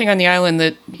 There's nothing on the island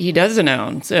that he doesn't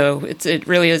own, so it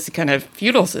really is a kind of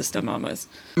feudal system almost.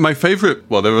 My favorite,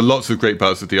 there were lots of great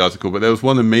parts of the article, but there was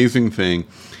one amazing thing,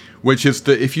 which is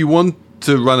that if you want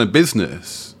to run a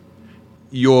business,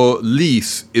 your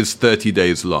lease is 30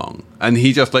 days long, and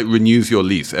he just renews your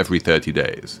lease every 30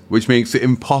 days, which makes it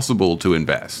impossible to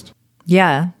invest.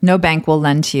 Yeah, no bank will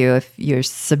lend to you if you're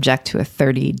subject to a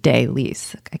 30-day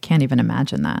lease. I can't even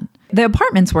imagine that. The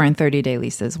apartments weren't 30-day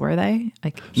leases, were they?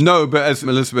 No, but as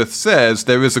Elizabeth says,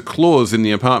 there is a clause in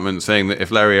the apartment saying that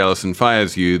if Larry Ellison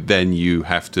fires you, then you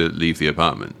have to leave the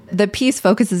apartment. The piece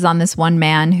focuses on this one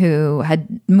man who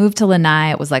had moved to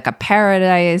Lanai. It was like a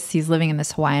paradise. He's living in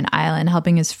this Hawaiian island,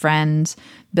 helping his friend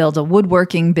build a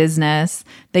woodworking business.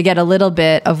 They get a little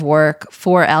bit of work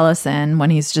for Ellison when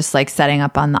he's just setting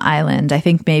up on the island. I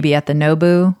think maybe at the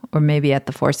Nobu or maybe at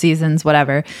the Four Seasons,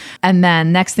 whatever. And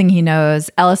then next thing he knows,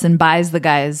 Ellison buys the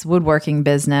guy's woodworking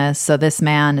business. So this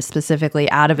man is specifically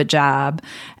out of a job.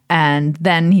 And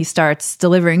then he starts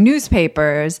delivering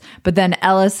newspapers. But then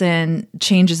Ellison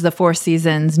changes the Four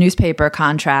Seasons newspaper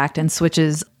contract and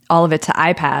switches all of it to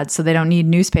iPads, so they don't need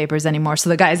newspapers anymore. So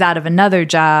the guy's out of another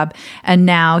job, and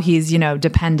now he's,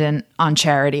 dependent on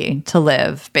charity to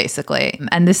live, basically.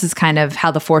 And this is kind of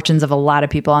how the fortunes of a lot of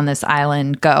people on this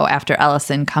island go after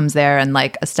Ellison comes there and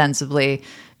ostensibly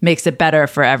makes it better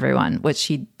for everyone, which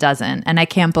he doesn't. And I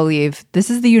can't believe this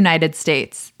is the United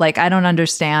States. I don't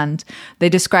understand. They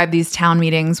describe these town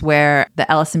meetings where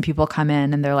the Ellison people come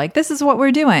in and they're like, this is what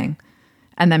we're doing.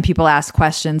 And then people ask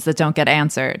questions that don't get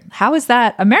answered. How is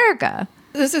that America?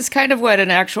 This is kind of what an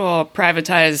actual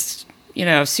privatized,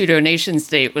 pseudo-nation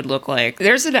state would look like.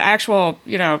 There's an actual,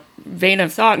 vein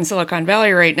of thought in Silicon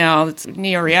Valley right now that's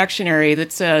neo-reactionary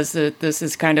that says that this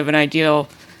is kind of an ideal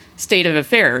state of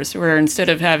affairs, where instead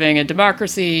of having a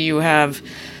democracy, you have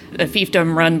a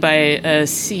fiefdom run by a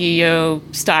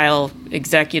CEO-style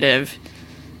executive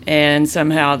And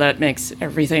somehow that makes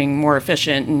everything more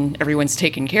efficient and everyone's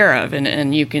taken care of.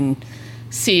 And you can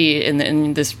see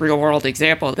in this real world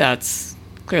example, that's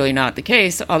clearly not the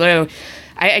case. Although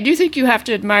I do think you have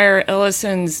to admire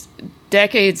Ellison's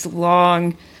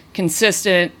decades-long,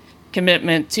 consistent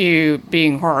commitment to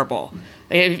being horrible.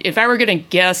 If I were going to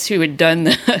guess who had done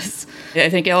this, I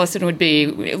think Ellison would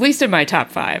be at least in my top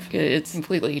 5. It's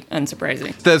completely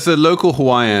unsurprising. There's a local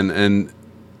Hawaiian, and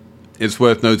it's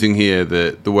worth noting here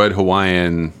that the word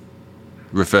Hawaiian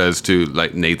refers to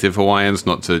like native Hawaiians,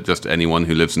 not to just anyone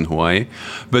who lives in Hawaii.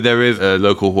 But there is a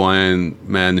local Hawaiian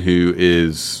man who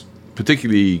is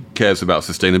particularly cares about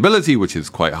sustainability, which is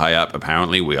quite high up,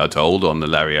 apparently, we are told, on the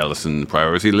Larry Ellison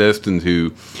priority list, and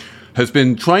who has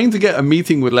been trying to get a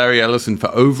meeting with Larry Ellison for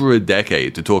over a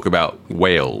decade to talk about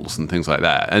whales and things like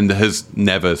that, and has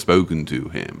never spoken to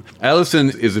him. Ellison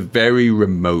is a very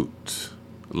remote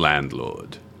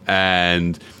landlord,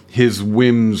 and his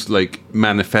whims like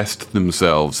manifest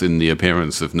themselves in the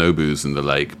appearance of Nobus and the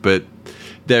like, but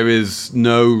there's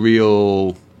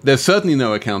certainly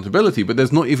no accountability, but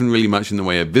there's not even really much in the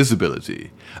way of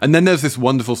visibility. And then there's this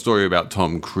wonderful story about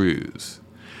Tom Cruise,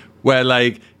 where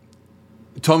like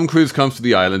Tom Cruise comes to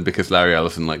the island because Larry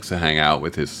Ellison likes to hang out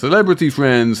with his celebrity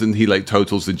friends, and he like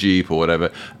totals the Jeep or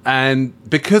whatever. And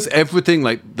because everything,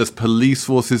 like this police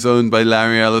force is owned by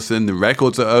Larry Ellison, the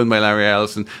records are owned by Larry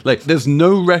Ellison, like there's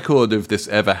no record of this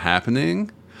ever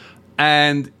happening.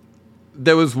 And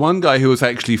there was one guy who was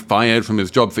actually fired from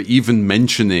his job for even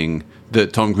mentioning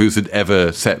that Tom Cruise had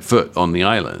ever set foot on the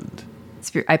island.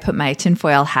 I put my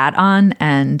tinfoil hat on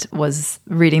and was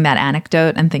reading that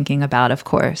anecdote and thinking about, of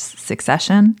course,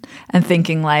 Succession, and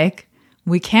thinking like,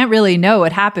 we can't really know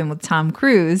what happened with Tom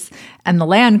Cruise and the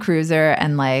Land Cruiser.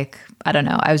 And like, I don't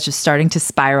know, I was just starting to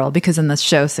spiral because in the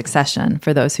show Succession,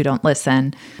 for those who don't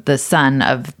listen, the son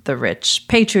of the rich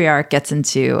patriarch gets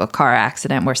into a car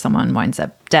accident where someone winds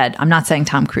up dead. I'm not saying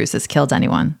Tom Cruise has killed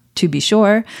anyone, to be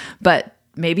sure, but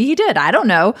maybe he did. I don't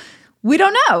know. We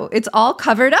don't know. It's all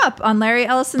covered up on Larry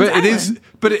Ellison's island.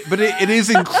 It is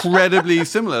incredibly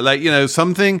similar. Like, you know,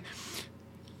 something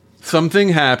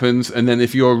happens, and then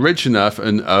if you're rich enough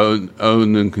and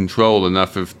own and control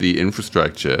enough of the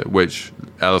infrastructure, which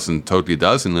Ellison totally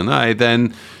does in Lanai,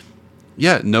 then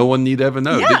yeah, no one need ever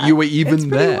know that you were even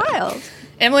there. Wild.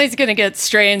 Emily's going to get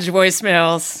strange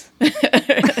voicemails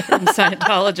from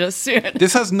Scientologists soon.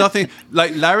 This has nothing,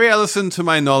 like Larry Ellison, to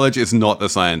my knowledge, is not a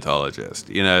Scientologist.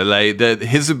 You know, like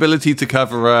his ability to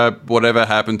cover up whatever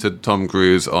happened to Tom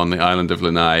Cruise on the island of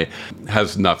Lanai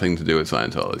has nothing to do with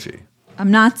Scientology. I'm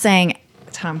not saying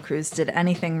Tom Cruise did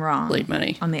anything wrong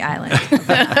on the island.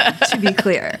 To be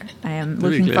clear, I am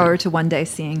looking forward to one day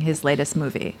seeing his latest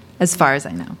movie, as far as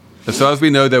I know. As far as we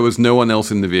know, there was no one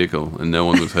else in the vehicle and no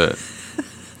one was hurt.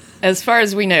 As far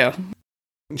as we know.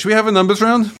 Should we have a numbers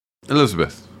round?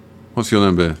 Elizabeth, what's your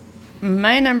number?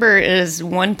 My number is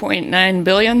 1.9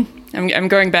 billion. I'm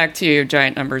going back to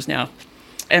giant numbers now.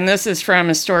 And this is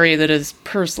from a story that is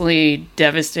personally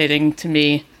devastating to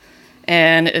me.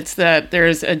 And it's that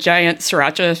there's a giant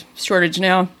sriracha shortage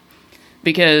now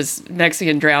because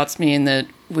Mexican droughts mean that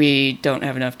we don't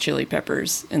have enough chili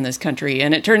peppers in this country.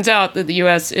 And it turns out that the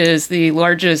U.S. is the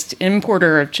largest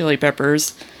importer of chili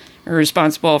peppers,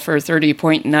 responsible for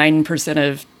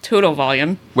 30.9% of total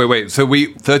volume. Wait. So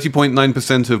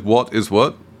 30.9% of what is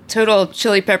what? Total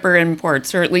chili pepper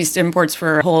imports, or at least imports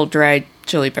for whole dried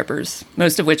chili peppers,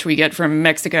 most of which we get from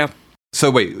Mexico.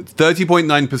 So wait,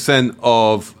 30.9%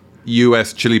 of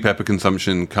U.S. chili pepper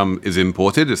consumption is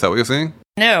imported? Is that what you're saying?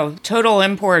 No, total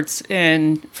imports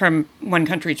from one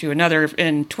country to another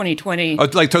in 2020. Oh,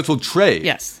 like total trade?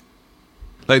 Yes.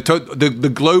 Like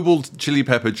the global chili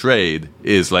pepper trade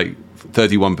is like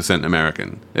 31%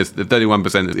 American. The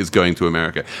 31% is going to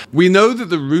America. We know that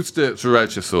the Rooster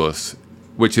sriracha sauce,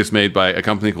 which is made by a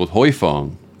company called Hoi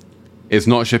Fong, is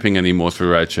not shipping any more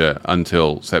sriracha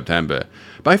until September.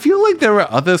 But I feel like there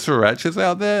are other srirachas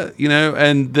out there, you know,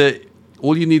 and that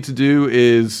all you need to do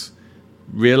is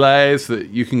realize that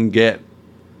you can get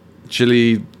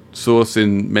chili sauce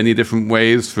in many different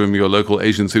ways from your local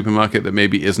Asian supermarket that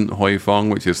maybe isn't Hoi Fong,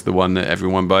 which is the one that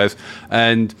everyone buys.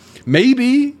 And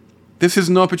maybe this is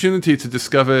an opportunity to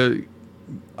discover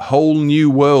a whole new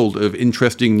world of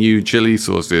interesting new chili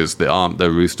sauces that aren't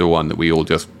the Rooster one that we all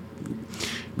just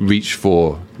reach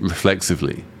for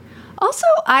reflexively. Also,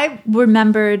 I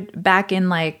remembered back in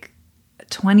like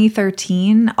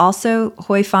 2013, also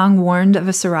Hoi Fong warned of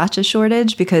a sriracha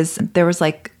shortage because there was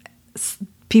like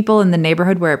people in the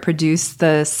neighborhood where it produced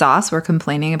the sauce were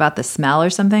complaining about the smell or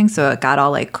something. So it got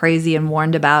all like crazy and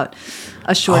warned about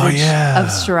a shortage of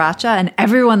sriracha, and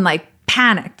everyone like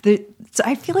panicked. So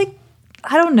I feel like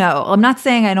I don't know. I'm not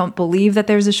saying I don't believe that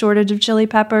there's a shortage of chili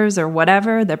peppers or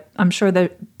whatever. I'm sure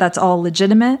that that's all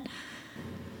legitimate.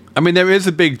 I mean, there is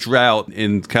a big drought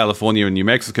in California and New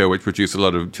Mexico, which produce a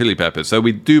lot of chili peppers. So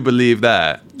we do believe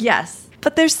that. Yes.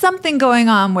 But there's something going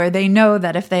on where they know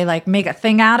that if they like make a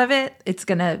thing out of it, it's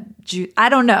going to, I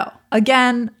don't know.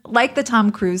 Again, like the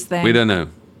Tom Cruise thing. We don't know.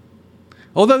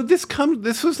 Although this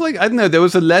was like, I don't know, there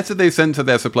was a letter they sent to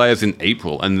their suppliers in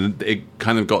April and it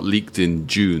kind of got leaked in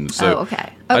June. So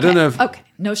okay. I don't know if... Okay,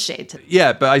 no shade to...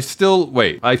 Yeah, but I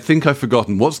think I've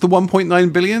forgotten. What's the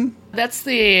 1.9 billion? That's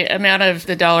the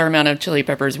dollar amount of chili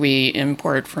peppers we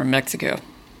import from Mexico.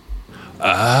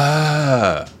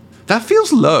 Ah, that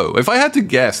feels low. If I had to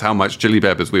guess how much chili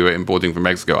peppers we were importing from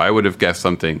Mexico, I would have guessed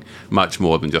something much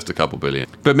more than just a couple billion.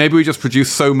 But maybe we just produce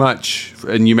so much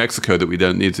in New Mexico that we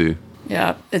don't need to.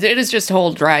 Yeah, it is just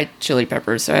whole dried chili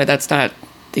peppers. So that's not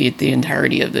the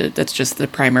entirety of that's just the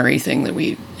primary thing that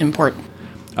we import.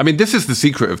 I mean, this is the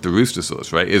secret of the Rooster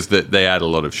sauce, right? Is that they add a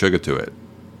lot of sugar to it.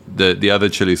 The other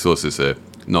chili sauces are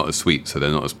not as sweet, so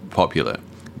they're not as popular.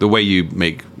 The way you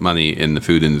make money in the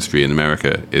food industry in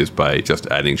America is by just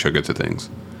adding sugar to things.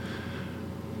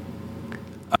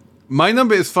 My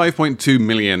number is 5.2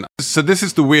 million. So this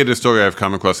is the weirdest story I've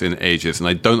come across in ages, and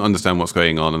I don't understand what's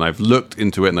going on. And I've looked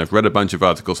into it, and I've read a bunch of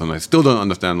articles, and I still don't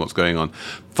understand what's going on.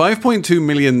 5.2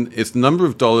 million is the number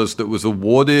of dollars that was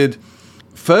awarded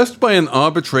first by an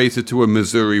arbitrator to a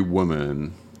Missouri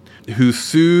woman who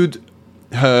sued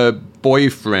her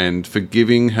boyfriend for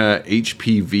giving her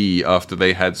HPV after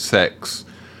they had sex,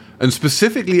 and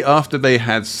specifically after they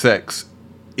had sex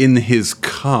in his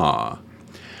car.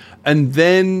 And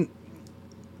then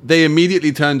they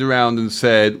immediately turned around and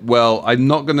said, well, I'm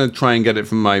not going to try and get it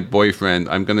from my boyfriend.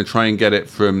 I'm going to try and get it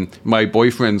from my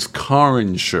boyfriend's car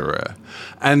insurer.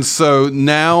 And so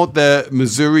now the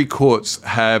Missouri courts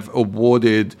have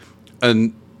awarded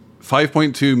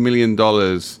 $5.2 million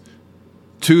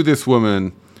to this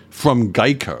woman from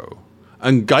Geico.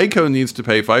 And Geico needs to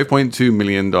pay $5.2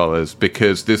 million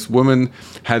because this woman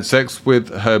had sex with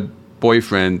her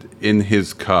boyfriend in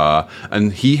his car,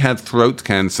 and he had throat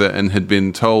cancer and had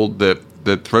been told that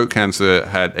the throat cancer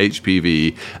had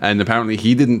HPV, and apparently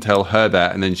he didn't tell her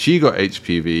that, and then she got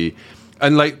HPV.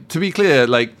 And like, to be clear,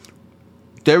 like,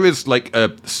 there is like a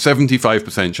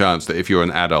 75% chance that if you're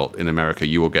an adult in America,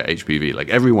 you will get HPV. Like,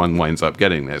 everyone winds up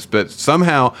getting this. But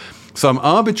somehow some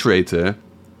arbitrator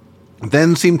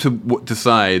then seemed to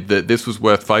decide that this was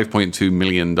worth $5.2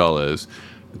 million.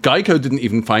 Geico didn't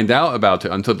even find out about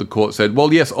it until the court said,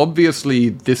 well, yes, obviously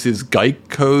this is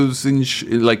Geico's,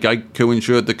 Geico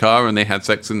insured the car and they had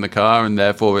sex in the car and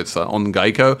therefore it's on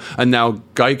Geico. And now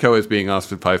Geico is being asked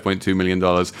for $5.2 million.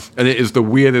 And it is the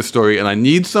weirdest story. And I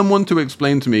need someone to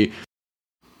explain to me.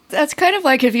 That's kind of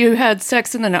like if you had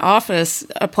sex in an office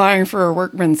applying for a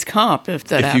workman's comp, if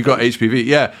you got HPV.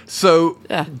 Yeah. So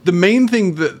the main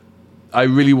thing that I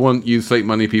really want you Slate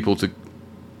Money people to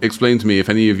explain to me, if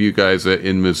any of you guys are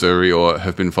in Missouri or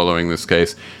have been following this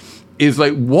case, is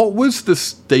like, what was the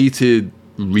stated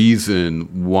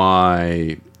reason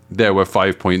why there were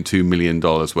 $5.2 million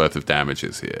worth of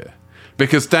damages here?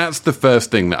 Because that's the first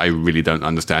thing that I really don't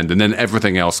understand. And then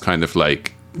everything else kind of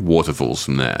like waterfalls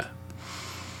from there.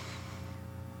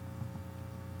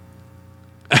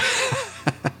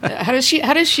 How does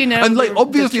she know? And like,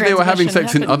 obviously they were having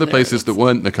sex in other places that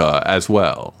weren't the car as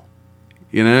well.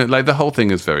 You know, like, the whole thing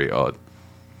is very odd.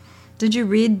 Did you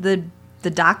read the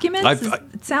documents?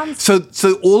 It sounds...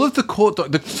 So all of the court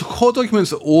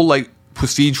documents are all, like,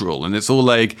 procedural. And it's all,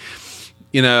 like,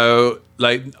 you know,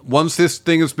 like, once this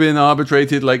thing has been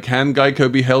arbitrated, like, can Geico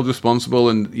be held responsible?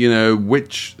 And, you know,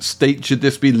 which state should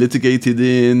this be litigated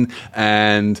in?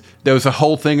 And there was a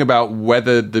whole thing about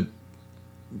whether the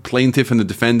plaintiff and the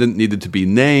defendant needed to be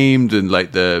named, and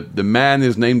like the man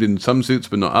is named in some suits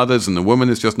but not others, and the woman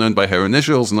is just known by her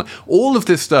initials, and like, all of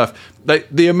this stuff. Like,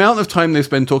 the amount of time they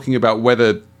spend talking about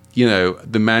whether, you know,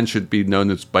 the man should be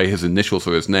known as by his initials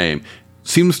or his name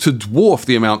seems to dwarf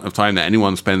the amount of time that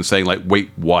anyone spends saying, like, wait,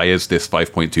 why is this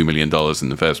 $5.2 million in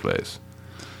the first place?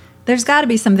 There's got to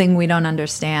be something we don't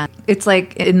understand. It's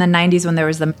like in the 90s when there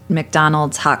was the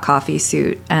McDonald's hot coffee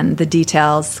suit, and the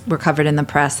details were covered in the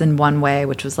press in one way,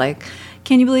 which was like,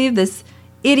 can you believe this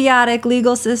idiotic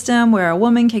legal system where a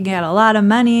woman can get a lot of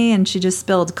money and she just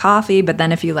spilled coffee? But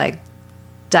then if you like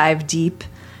dive deep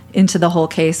into the whole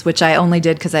case, which I only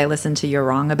did because I listened to You're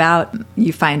Wrong About,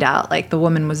 you find out like the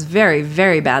woman was very,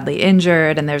 very badly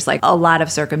injured, and there's like a lot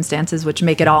of circumstances which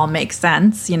make it all make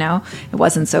sense, you know? It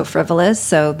wasn't so frivolous.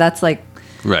 So that's like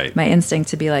right. My instinct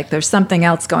to be like, there's something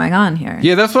else going on here.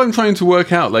 Yeah, that's what I'm trying to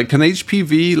work out. Like, can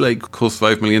HPV like cause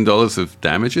 $5 million of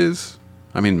damages?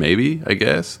 I mean, maybe, I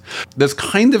guess. There's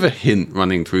kind of a hint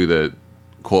running through the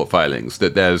court filings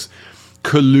that there's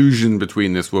collusion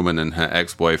between this woman and her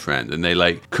ex-boyfriend, and they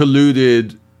like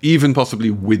colluded even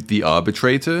possibly with the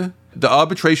arbitrator. The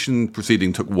arbitration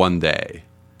proceeding took 1 day,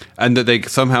 and that they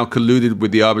somehow colluded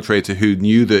with the arbitrator, who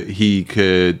knew that he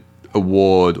could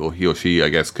award, or he or she, I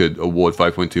guess, could award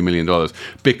 $5.2 million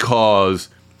because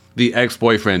the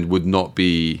ex-boyfriend would not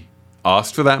be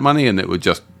asked for that money, and it would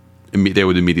just they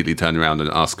would immediately turn around and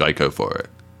ask Geico for it.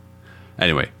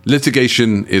 Anyway,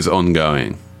 litigation is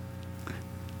ongoing.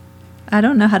 I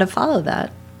don't know how to follow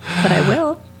that, but I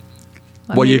will.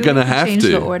 Well, you're going to have change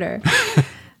to. The order.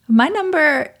 My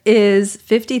number is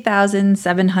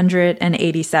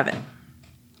 50,787.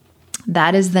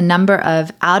 That is the number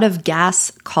of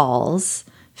out-of-gas calls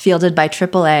fielded by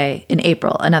AAA in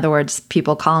April. In other words,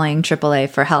 people calling AAA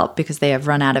for help because they have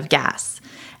run out of gas.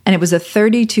 And it was a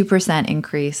 32%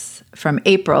 increase from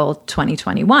April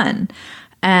 2021.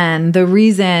 And the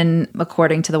reason,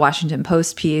 according to the Washington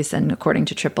Post piece and according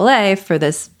to AAA, for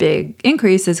this big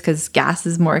increase is because gas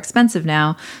is more expensive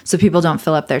now. So people don't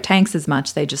fill up their tanks as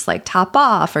much. They just like top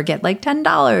off or get like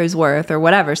 $10 worth or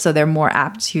whatever. So they're more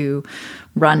apt to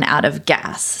run out of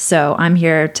gas. So I'm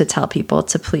here to tell people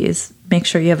to please make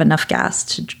sure you have enough gas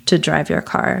to drive your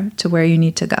car to where you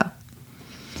need to go.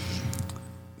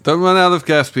 Don't run out of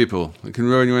gas, people. It can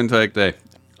ruin your entire day.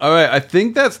 All right, I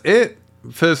think that's it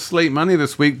for Slate Money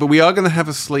this week, but we are going to have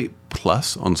a Slate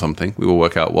Plus on something. We will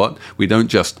work out what. We don't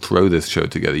just throw this show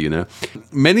together, you know.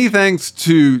 Many thanks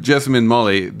to Jessamine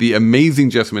Molly, the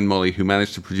amazing Jessamine Molly, who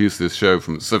managed to produce this show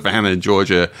from Savannah,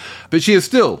 Georgia. But she is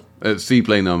still at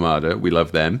Seaplane Armada. We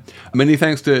love them. Many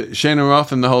thanks to Shayna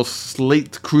Roth and the whole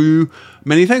Slate crew.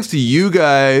 Many thanks to you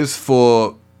guys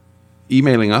for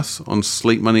emailing us on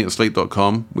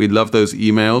slatemoney@slate.com. We love those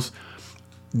emails.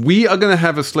 We are going to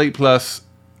have a Slate Plus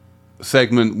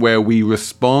segment where we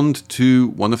respond to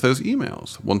one of those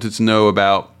emails. Wanted to know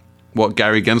about what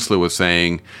Gary Gensler was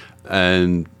saying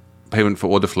and payment for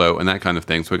order flow and that kind of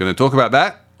thing. So we're going to talk about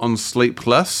that on Slate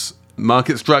Plus.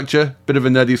 Market structure, bit of a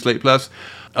nerdy Slate Plus.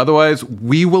 Otherwise,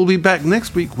 we will be back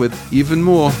next week with even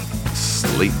more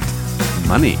Slate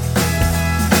Money.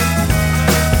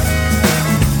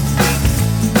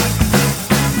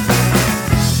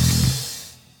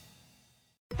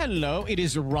 Hello, it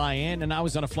is Ryan, and I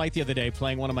was on a flight the other day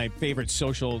playing one of my favorite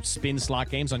social spin slot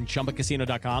games on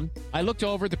ChumbaCasino.com. I looked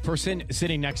over at the person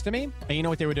sitting next to me, and you know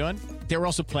what they were doing? They were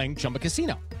also playing Chumba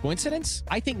Casino. Coincidence?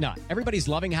 I think not. Everybody's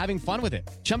loving having fun with it.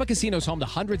 Chumba Casino is home to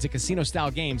hundreds of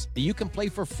casino-style games that you can play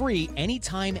for free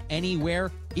anytime, anywhere,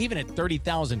 even at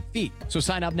 30,000 feet. So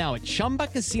sign up now at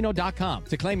ChumbaCasino.com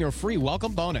to claim your free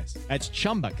welcome bonus. That's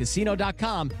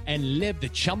ChumbaCasino.com and live the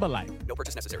Chumba life. No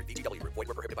purchase necessary. VGW Group. Void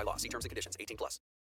where prohibited by law. See terms and conditions. 18+.